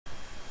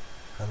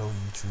Hello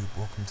YouTube,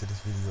 welcome to this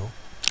video.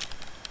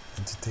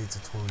 In today's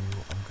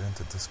tutorial I'm going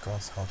to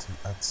discuss how to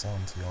add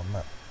sound to your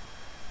map.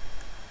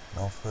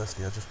 Now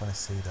firstly I just want to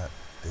say that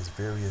there's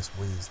various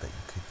ways that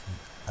you could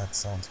add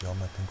sound to your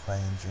map in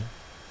CryENGINE,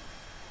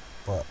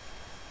 but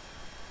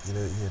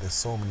there's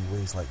so many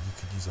ways. Like you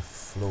could use a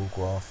flow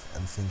graph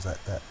and things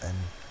like that, and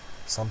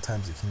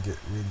sometimes it can get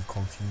really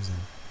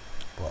confusing,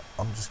 but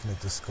I'm just going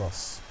to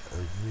discuss a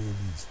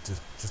really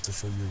just to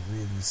show you a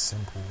really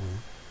simple way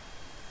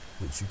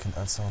which you can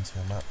add sound to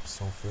your map.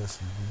 So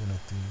firstly what you're going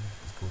to do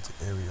is go to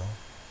area,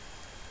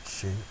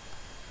 shape,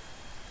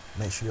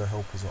 make sure your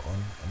helpers are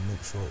on and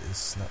make sure it is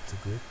snap to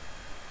grid,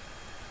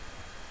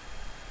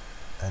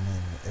 and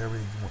in the area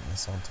you want your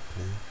sound to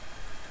play,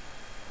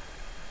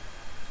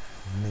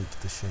 you make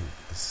the shape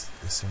a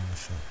similar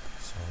shape.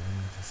 So let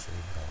me just show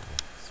you how it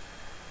works.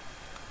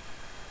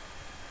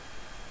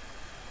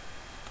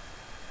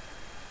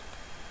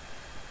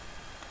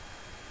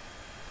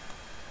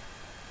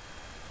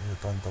 When you're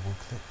done, double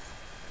click.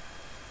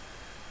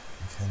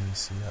 Can you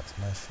see that's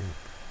my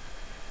shape?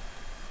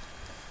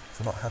 If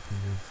you're not happy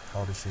with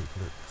how the shape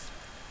looks,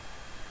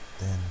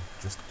 then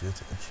just go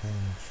to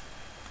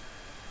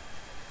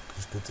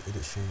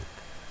edit shape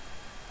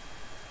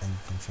and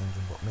you can change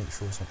them, but make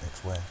sure it's on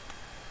XY,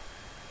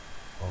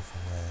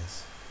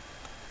 otherwise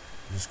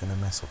you're just going to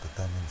mess up the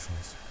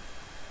dimensions.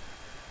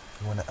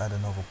 If you want to add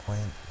another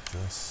point,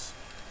 just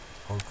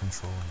hold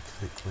control and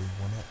click where you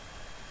want it.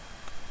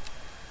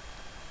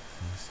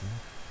 Can you see?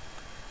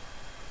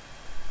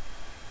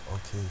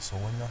 Okay, so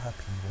when you're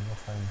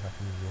finally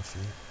happy with your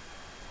shape,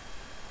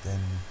 then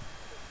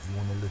you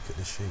want to look at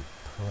the shape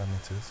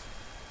parameters,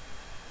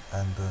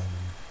 and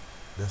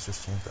let's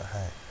just change the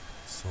height.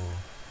 So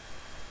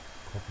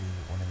probably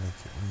want to make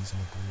it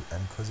reasonable,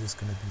 and because it's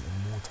going to be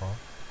in mortar,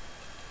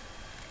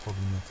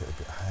 probably make it a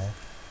bit high,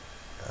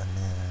 and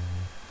then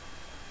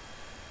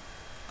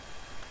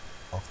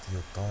after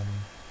you're done,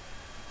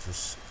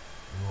 just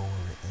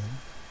lower it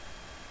in.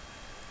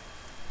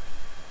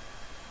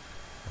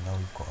 And now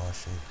we've got our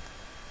shape.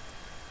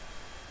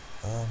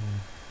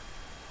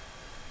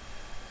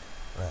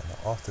 Right,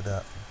 now after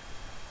that,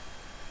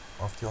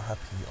 after you're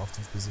happy,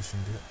 after you've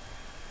positioned it,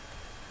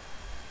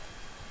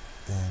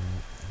 then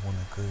you want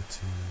to go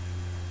to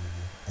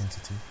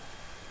entity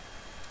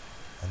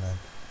and then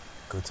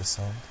go to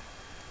sound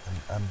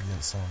and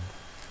ambient sound.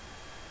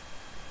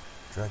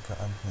 Drag your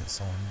ambient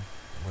sound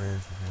wherever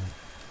you want,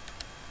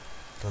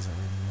 doesn't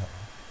really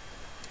matter,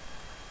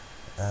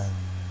 and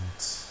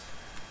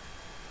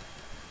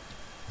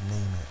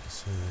name it.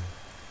 So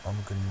I'm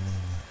gonna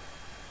name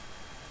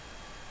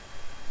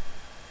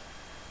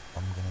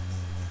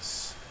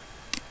this,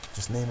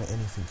 just name it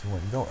anything you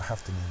want, you don't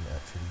have to name it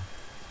actually,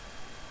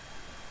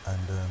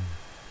 and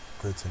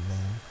go to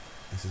name.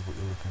 This is what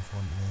you're looking for,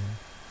 name,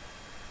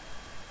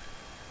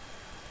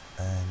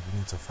 and you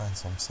need to find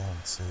some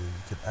sound. So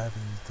you could either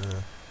use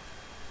the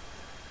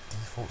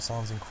default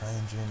sounds in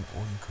CryENGINE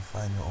or you could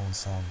find your own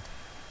sound.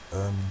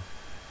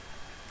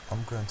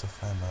 I'm going to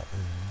find my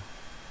own.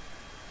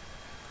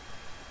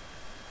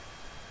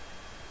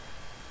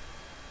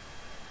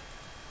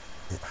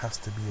 It has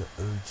to be an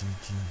 .ogg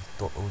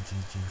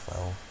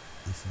file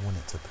if you want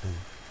it to play.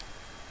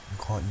 You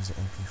can't use an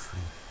MP3.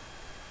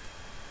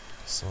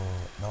 So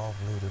now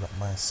I've loaded up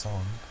my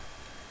sound.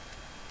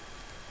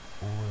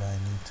 All I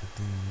need to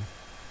do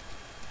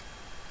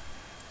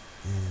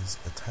is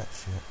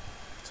attach it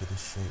to the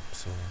shape.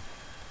 So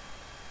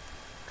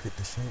click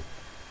the shape,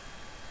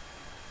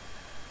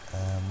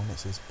 and when it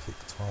says pick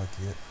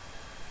target,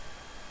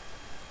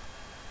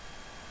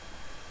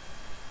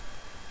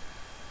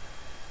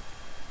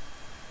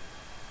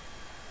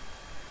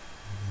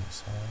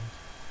 sound,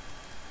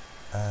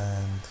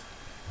 and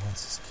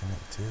once it's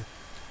connected,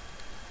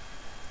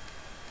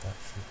 that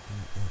should be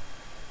it.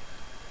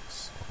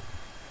 So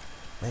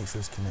make sure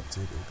it's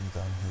connected, it will be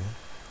down here,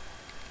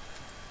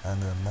 and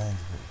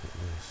mine's a little bit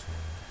low, so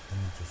let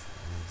me just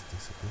raise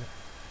this a bit.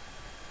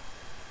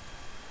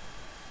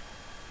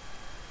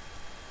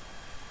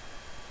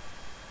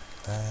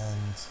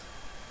 And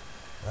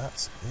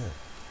that's it.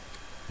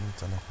 We've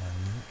done up my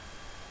mute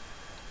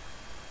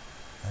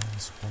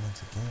and spawn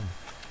into game.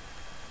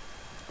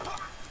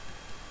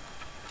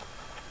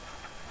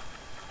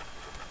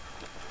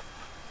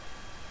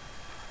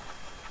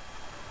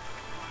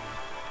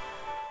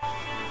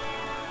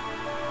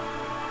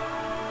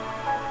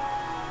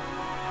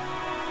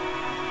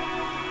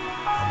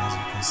 And as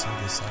you can see,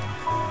 the sound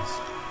plays.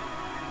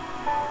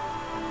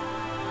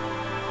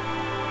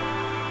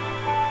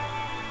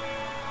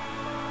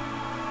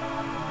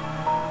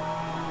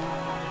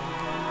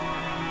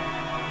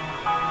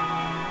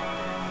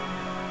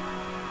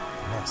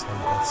 And that's how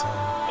you add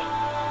sound.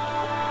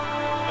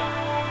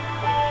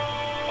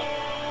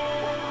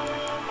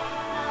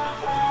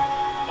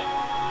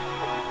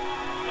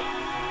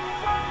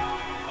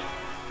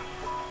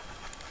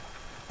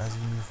 As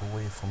you move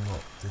away from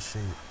the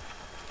shape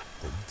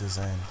that you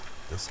designed,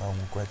 the sound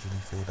will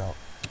gradually fade out.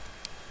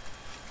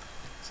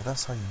 So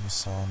that's how you use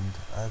sound.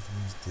 I've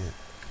used it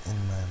in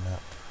my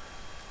map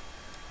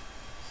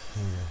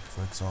here.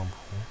 for example.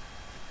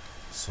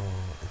 So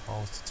if I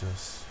was to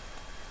just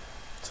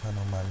turn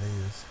on my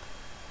layers,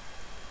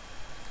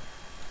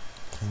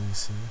 can you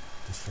see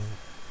the shape?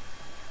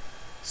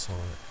 So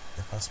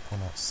if I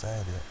spawn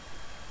outside it,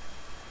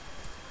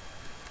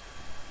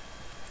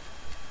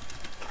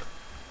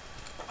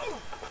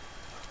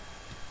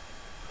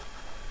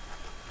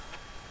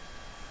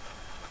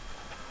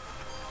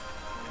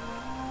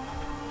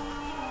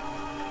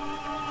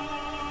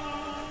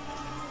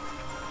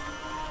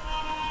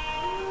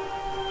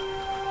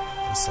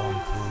 the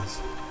sound plays.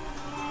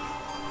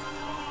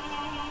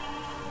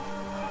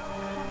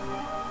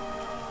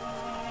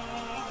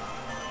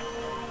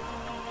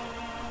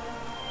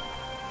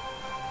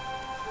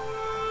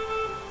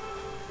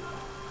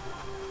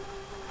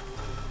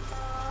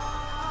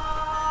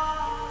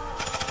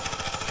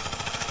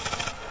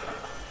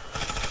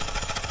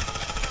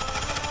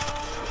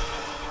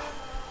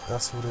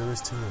 That's all there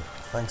is to it.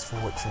 Thanks for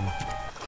watching.